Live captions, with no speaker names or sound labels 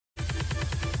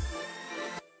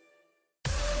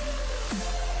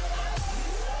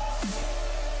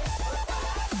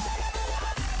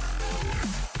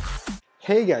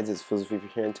Hey guys, it's Fifa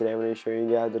here, and today I'm going to show you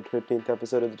guys the 13th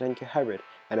episode of the 10K Hybrid.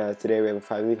 And today we have a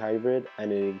 5-league hybrid,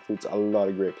 and it includes a lot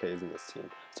of great players in this team.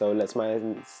 So let's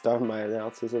start my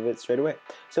analysis of it straight away.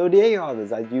 So the AR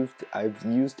is I've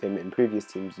used him in previous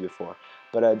teams before,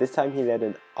 but this time he let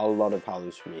in a lot of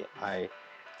fouls for me. I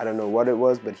don't know what it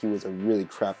was, but he was a really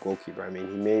crap goalkeeper. I mean,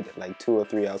 he made like 2 or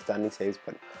 3 outstanding saves,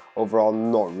 but overall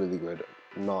not really good.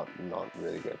 Not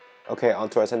really good. Okay, on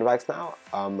to our centre backs now.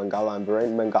 Mangala and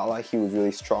Varane. Mangala, he was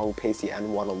really strong, pacey,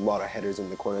 and won a lot of headers in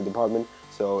the corner department.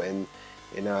 So in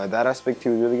that aspect, he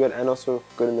was really good, and also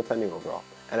good in defending overall.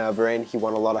 And Varane, he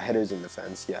won a lot of headers in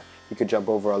defense. Yeah, he could jump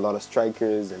over a lot of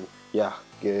strikers, and yeah,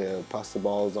 pass the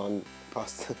ball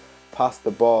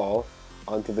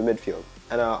onto the midfield.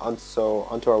 And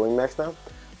onto our wing backs now.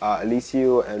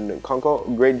 Laszlo and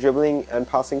Konko, great dribbling and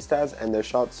passing stats, and their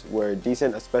shots were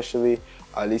decent, especially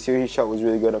Laszlo, his shot was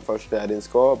really good. Unfortunately, I didn't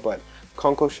score, but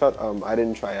Konko's shot, I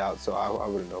didn't try out, so I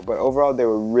wouldn't know. But overall, they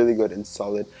were really good and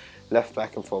solid left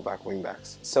back and full back wing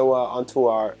backs. So onto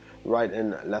our right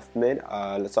and left mid.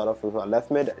 Let's start off with our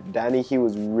left mid. Danny, he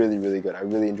was really good. I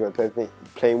really enjoyed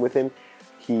playing with him.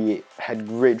 He had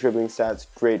great dribbling stats,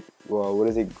 great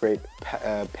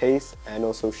pace, and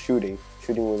also shooting.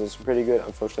 Shooting was also pretty good.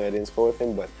 Unfortunately, I didn't score with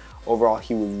him, but overall,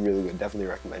 he was really good. Definitely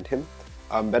recommend him.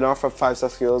 Ben Arfa, 5-star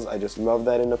skills. I just love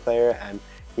that in a player, and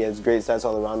he has great stats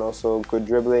all around. Also, good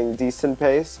dribbling, decent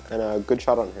pace, and a good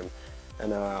shot on him.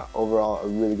 And overall, a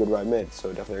really good right mid, so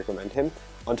definitely recommend him.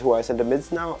 Onto our centre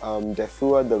mids now.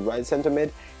 Defua, the right centre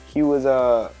mid. He was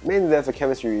mainly there for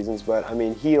chemistry reasons, but I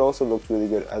mean, he also looked really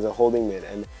good as a holding mid,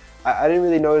 and I didn't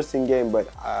really notice in game, but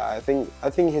I think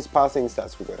his passing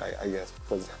stats were good, I guess,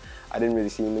 because I didn't really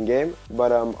see him in game.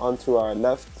 But onto our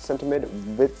left centre mid,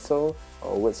 Witsel,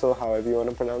 however you want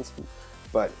to pronounce him.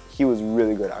 But he was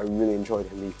really good. I really enjoyed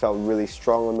him. He felt really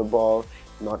strong on the ball,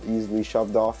 not easily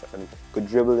shoved off, and good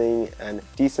dribbling and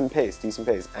decent pace,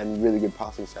 and really good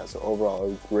passing stats. So overall,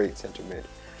 a great centre mid.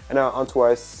 And now onto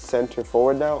our centre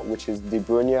forward now, which is De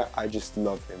Bruyne. I just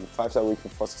love him. 5-star week for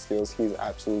 4-star skills. He's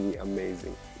absolutely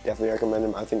amazing. Definitely recommend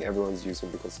him. I think everyone's using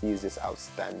him because he is just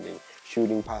outstanding.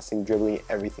 Shooting, passing, dribbling,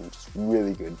 everything. Just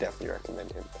really good. Definitely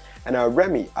recommend him. And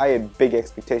Remy, I had big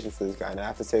expectations for this guy, and I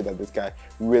have to say that this guy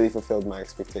really fulfilled my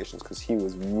expectations because he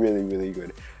was really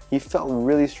good. He felt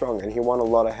really strong, and he won a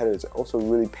lot of headers. Also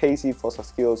really pacey, 4-star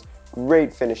skills,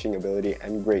 great finishing ability,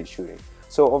 and great shooting.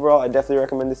 So overall, I definitely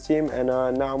recommend this team, and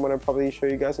now I'm going to probably show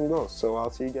you guys some goals. So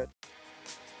I'll see you guys.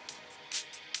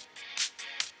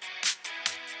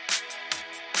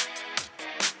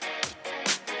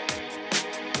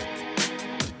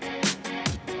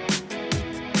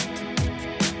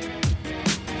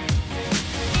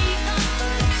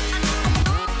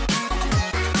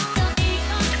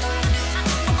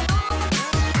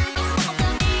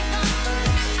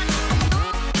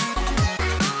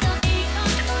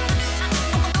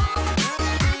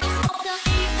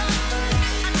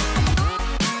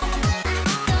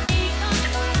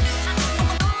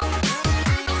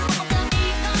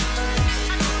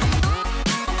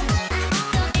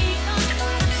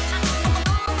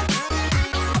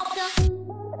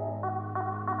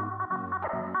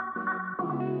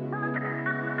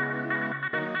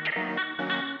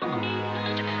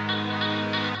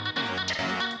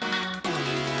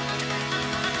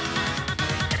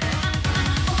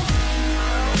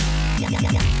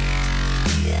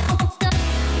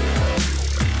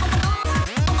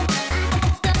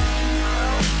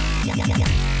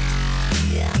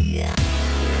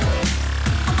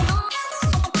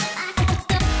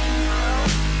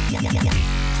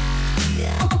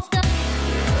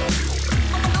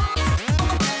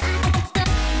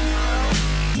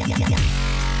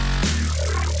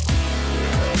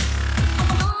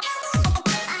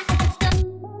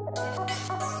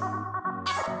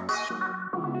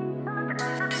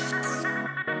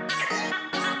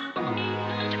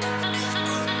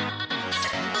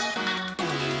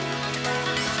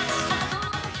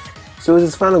 So as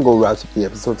this final goal wraps up the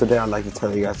episode today, I'd like to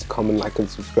tell you guys to comment, like, and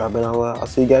subscribe, and I'll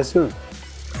see you guys soon.